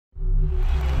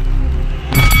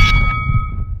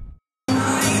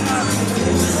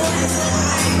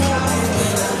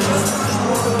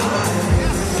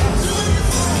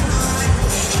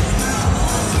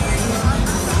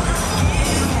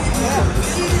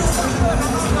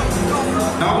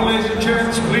ladies and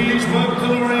gents, please welcome to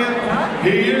the ring.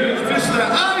 He is Mr.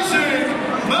 Isaac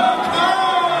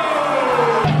Macleod!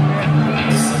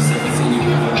 This is everything you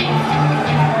ever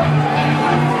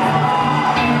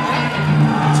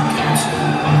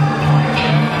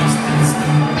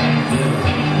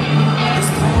His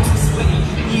palms are sweaty,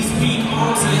 his weak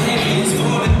arms are heavy, his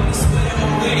falling on his sweater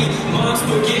already. Mom's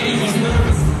spaghetti, he's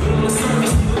nervous, but on the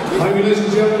surface. Hi, ladies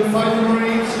and gentlemen, fighting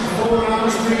Marines, 4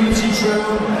 rounds, 3 minutes each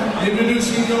round.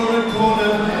 Introducing your red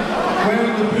corner,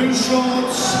 wearing the blue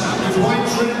shorts with white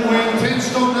trim, weighing 10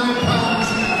 stone 9 pounds,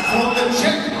 from the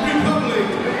Czech Republic,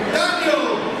 Bazo!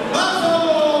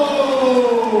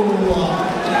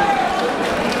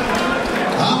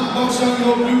 And boxing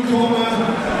your blue corner,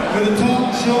 with the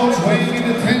top shorts weighing in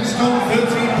the 10 stone 13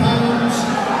 pounds,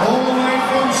 all the way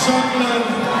from Sunderland,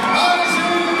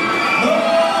 Isaac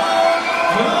Macleod!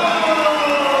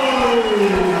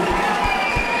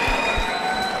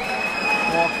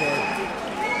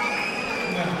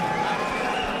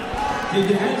 Keep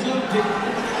your hands up,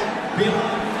 be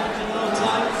alive at all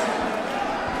times.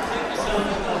 Take yourself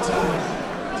at all times.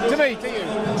 To me, to you.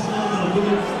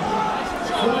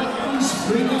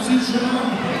 Sprinters each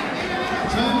round.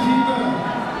 Timekeeper,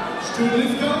 Stu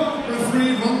Lithgow,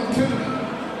 referee Ron Kirk.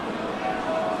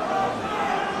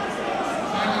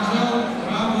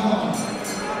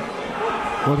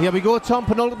 Well, here we go, Tom.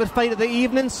 Penultimate fight of the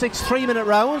evening. 6 3-minute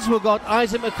rounds. We've got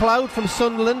Isaac Macleod from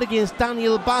Sunderland against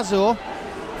Daniel Bazo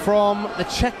from the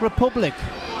Czech Republic.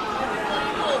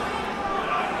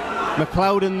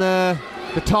 Macleod in the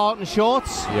tartan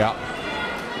shorts. Yeah.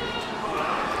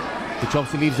 Which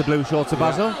obviously leaves the blue shorts of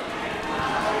Bazo.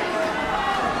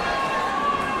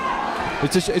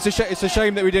 It's a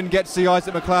shame that we didn't get to see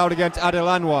Isaac Macleod against Adil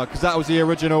Anwar, because that was the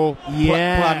original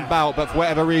planned bout, but for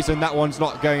whatever reason that one's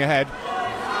not going ahead.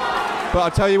 But I'll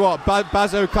tell you what,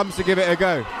 Bazo comes to give it a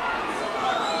go.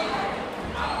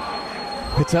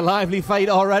 It's a lively fight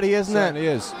already, isn't it? Certainly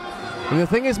is. And the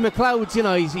thing is, Macleod, you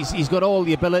know, he's got all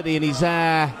the ability, and he's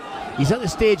at the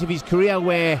stage of his career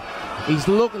where he's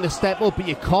looking to step up, but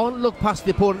you can't look past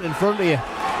the opponent in front of you.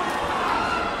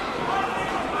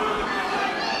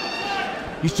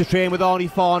 Used to train with Arnie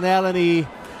Farnell, and he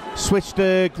switched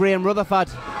to Graham Rutherford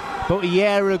about a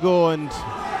year ago, and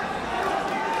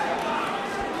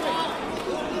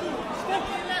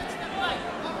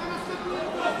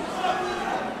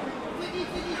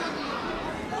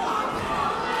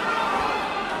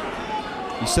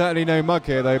He's certainly no mug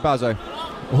here though, Bazo.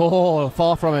 oh,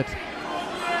 far from it.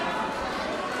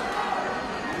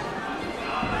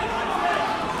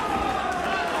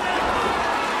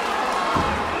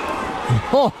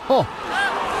 Oh,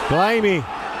 blimey.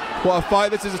 What a fight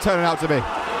this is turning out to be.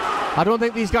 I don't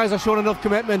think these guys are showing enough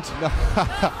commitment.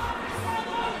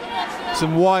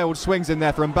 Some wild swings in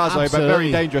there from Bazo, but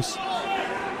very dangerous.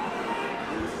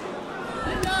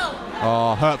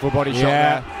 Oh, hurtful body shot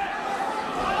there.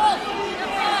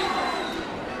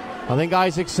 I think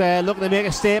Isaac's looking to make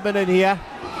a statement in here.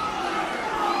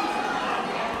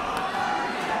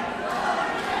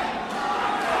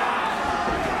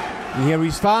 You hear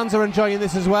his fans are enjoying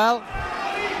this as well.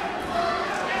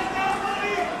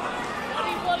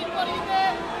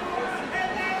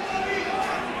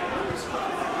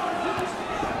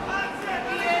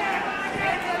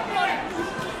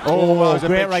 Oh, that was a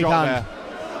great big right shot hand. there.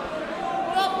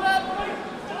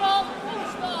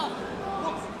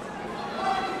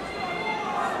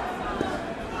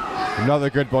 Another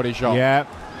good body shot. Yeah.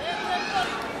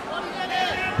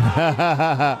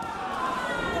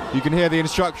 You can hear the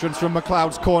instructions from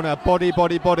Macleod's corner. Body,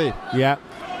 body, body. Yeah.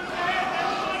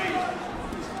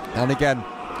 And again.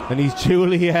 And he's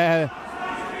duly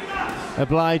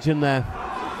obliging there.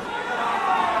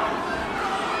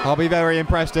 I'll be very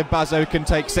impressed if Bazo can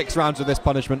take 6 rounds of this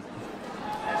punishment.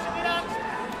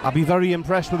 I'll be very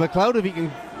impressed with Macleod if he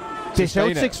can dish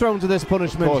out 6 rounds of this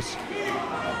punishment. Of course.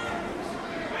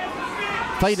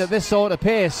 Fight at this sort of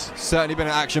pace. Certainly been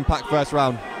an action-packed first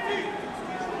round.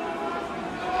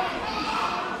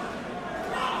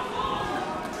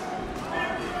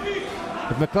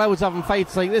 If Macleod's having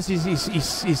fights like this,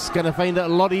 he's going to find it a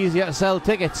lot easier to sell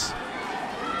tickets.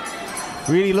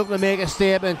 Really looking to make a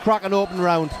statement, crack an open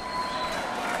round.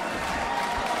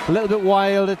 A little bit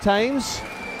wild at times,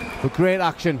 but great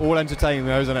action. All entertaining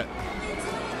though, isn't it?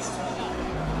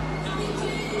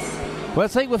 Well,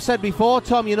 it's like we've said before,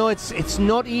 Tom, you know, it's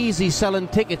not easy selling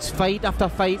tickets fight after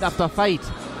fight after fight.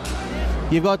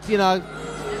 You've got, you know,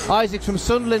 Isaac from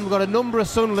Sunderland. We've got a number of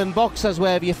Sunderland boxers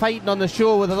where you're fighting on the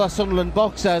show with other Sunderland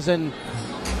boxers, and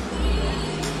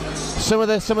some of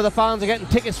the fans are getting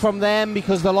tickets from them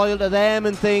because they're loyal to them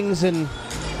and things, and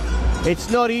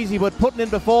It's not easy, but putting in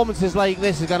performances like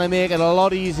this is going to make it a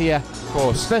lot easier. Of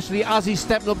course. Especially as he's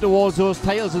stepping up towards those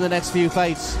titles in the next few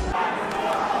fights.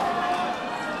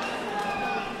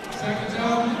 Second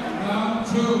down, round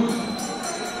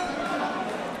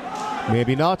 2.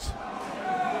 Maybe not.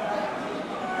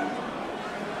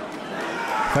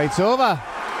 Fight's over.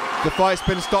 The fight's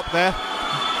been stopped there.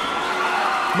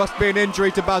 Must be an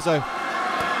injury to Bazo.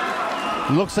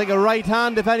 Looks like a right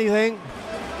hand, if anything.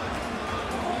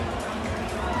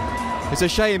 It's a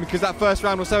shame because that first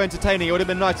round was so entertaining. It would have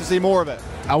been nice to see more of it.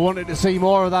 I wanted to see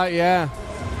more of that, yeah.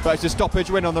 But it's a stoppage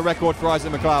win on the record for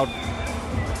Isaac Macleod.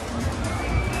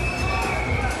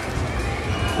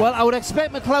 Well, I would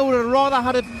expect Macleod would rather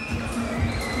had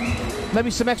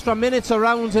maybe some extra minutes or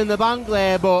rounds in the bank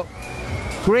there, but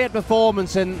great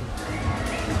performance, and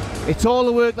it's all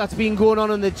the work that's been going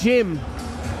on in the gym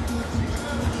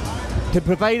to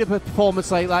provide a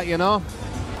performance like that, you know.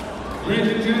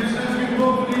 Ladies and gents, let's give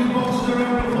both of these boxers a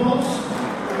round of applause.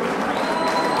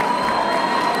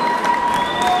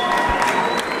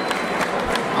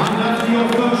 And that's your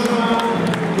first round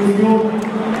with your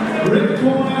red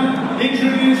corner,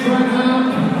 injured in his right hand,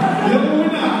 your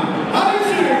winner,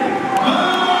 Isaac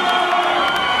Macleod!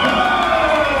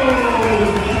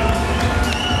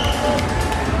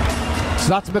 So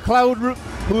that's Macleod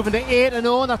moving to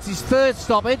 8-0, that's his third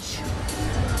stoppage.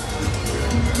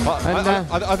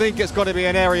 I think it's got to be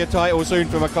an area title soon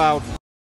for Macleod.